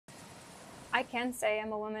I can say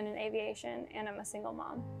I'm a woman in aviation and I'm a single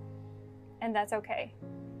mom, and that's okay.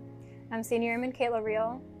 I'm Senior Airman Kayla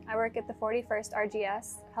Reel. I work at the 41st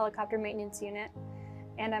RGS Helicopter Maintenance Unit,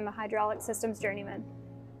 and I'm a hydraulic systems journeyman.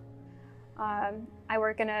 I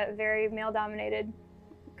work in a very male-dominated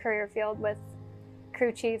career field, with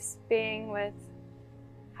crew chiefs being with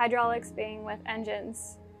hydraulics, being with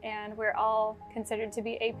engines, and we're all considered to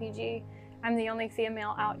be APG. I'm the only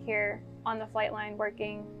female out here on the flight line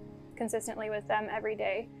working consistently with them every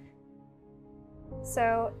day.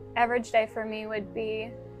 So average day for me would be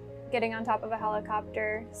getting on top of a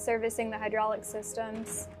helicopter, servicing the hydraulic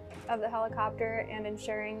systems of the helicopter, and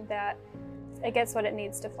ensuring that it gets what it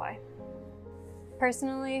needs to fly.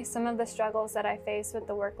 Personally, some of the struggles that I face with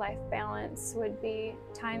the work-life balance would be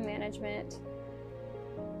time management.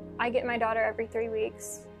 I get my daughter every 3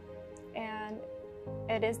 weeks, and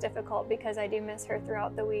it is difficult because I do miss her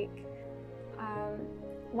throughout the week.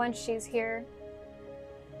 Once she's here,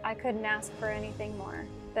 I couldn't ask for anything more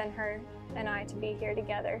than her and I to be here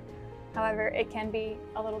together. However, it can be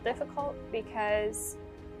a little difficult because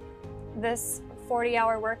this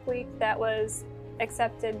 40-hour work week that was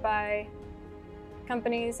accepted by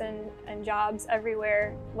companies and jobs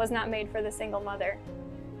everywhere was not made for the single mother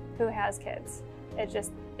who has kids. It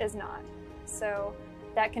just is not. So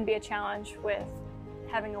that can be a challenge with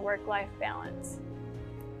having a work-life balance.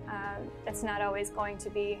 It's not always going to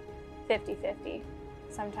be 50-50.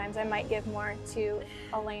 Sometimes I might give more to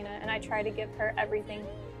Elena, and I try to give her everything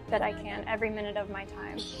that I can, every minute of my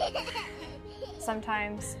time.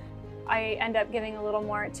 Sometimes I end up giving a little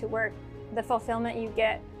more to work. The fulfillment you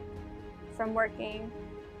get from working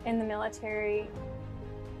in the military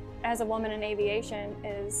as a woman in aviation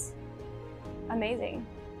is amazing.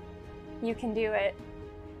 You can do it.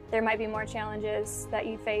 There might be more challenges that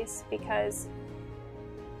you face because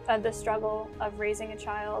of the struggle of raising a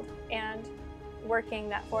child and working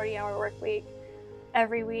that 40-hour work week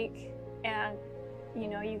every week, and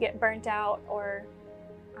you get burnt out, or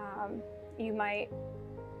you might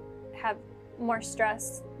have more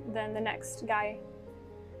stress than the next guy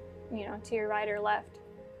to your right or left.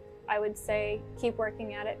 I would say keep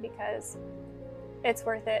working at it because it's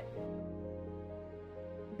worth it.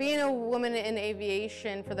 Being a woman in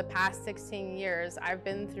aviation for the past 16 years, I've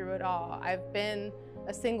been through it all. I've been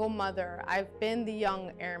a single mother. I've been the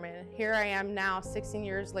young airman. Here I am now, 16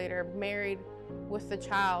 years later, married with a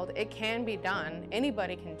child. It can be done.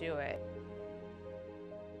 Anybody can do it.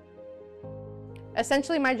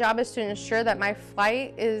 Essentially, my job is to ensure that my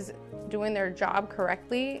flight is doing their job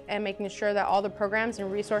correctly and making sure that all the programs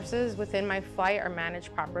and resources within my flight are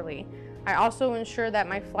managed properly. I also ensure that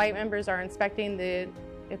my flight members are inspecting the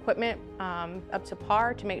equipment up to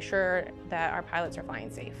par to make sure that our pilots are flying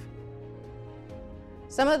safe.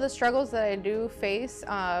 Some of the struggles that I do face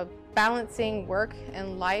balancing work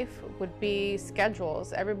and life would be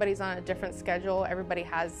schedules. Everybody's on a different schedule. Everybody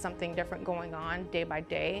has something different going on day by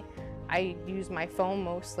day. I use my phone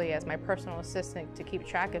mostly as my personal assistant to keep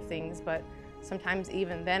track of things, but sometimes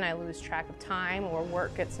even then I lose track of time, or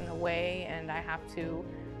work gets in the way, and I have to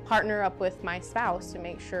partner up with my spouse to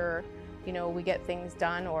make sure we get things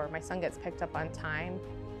done, or my son gets picked up on time.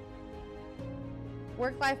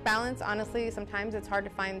 Work-life balance, honestly, sometimes it's hard to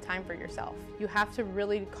find time for yourself. You have to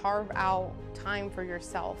really carve out time for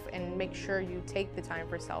yourself and make sure you take the time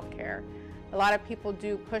for self-care. A lot of people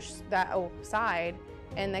do push that aside,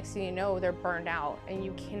 and next thing you know, they're burned out, and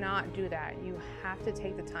you cannot do that. You have to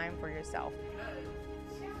take the time for yourself.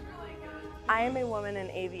 I am a woman in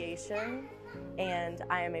aviation, and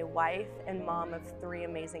I am a wife and mom of 3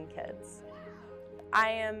 amazing kids. I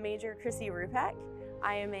am Major Chrissy Rupak.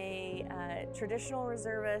 I am a traditional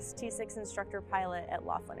reservist T6 instructor pilot at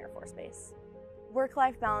Laughlin Air Force Base.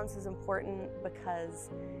 Work-life balance is important because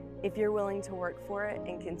if you're willing to work for it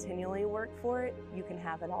and continually work for it, you can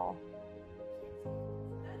have it all.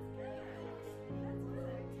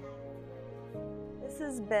 This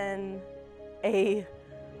has been a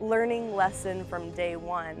learning lesson from day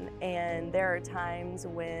one, and there are times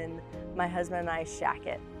when my husband and I shack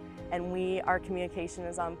it, and our communication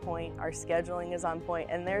is on point, our scheduling is on point,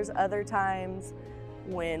 and there's other times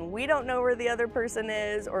when we don't know where the other person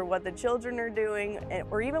is, or what the children are doing,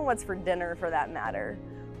 or even what's for dinner for that matter.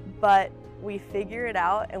 But we figure it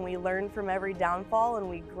out, and we learn from every downfall, and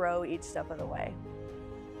we grow each step of the way.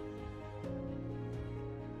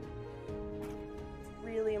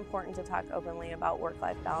 Really important to talk openly about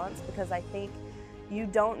work-life balance, because I think you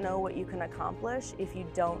don't know what you can accomplish if you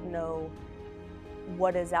don't know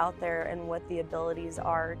what is out there and what the abilities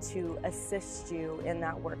are to assist you in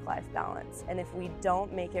that work-life balance. And if we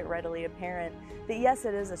don't make it readily apparent that yes,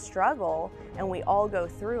 it is a struggle and we all go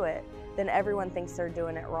through it, then everyone thinks they're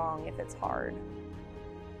doing it wrong if it's hard.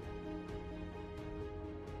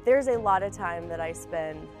 There's a lot of time that I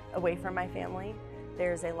spend away from my family.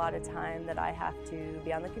 There's a lot of time that I have to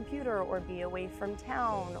be on the computer or be away from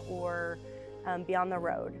town or be on the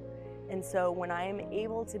road. And so when I am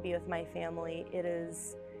able to be with my family, it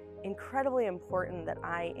is incredibly important that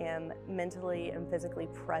I am mentally and physically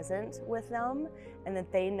present with them and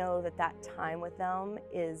that they know that that time with them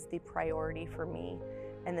is the priority for me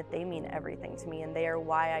and that they mean everything to me and they are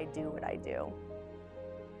why I do what I do.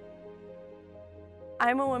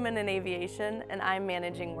 I'm a woman in aviation and I'm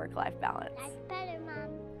managing work-life balance. That's better, Mom.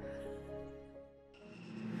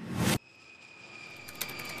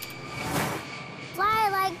 Fly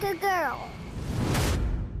like a girl.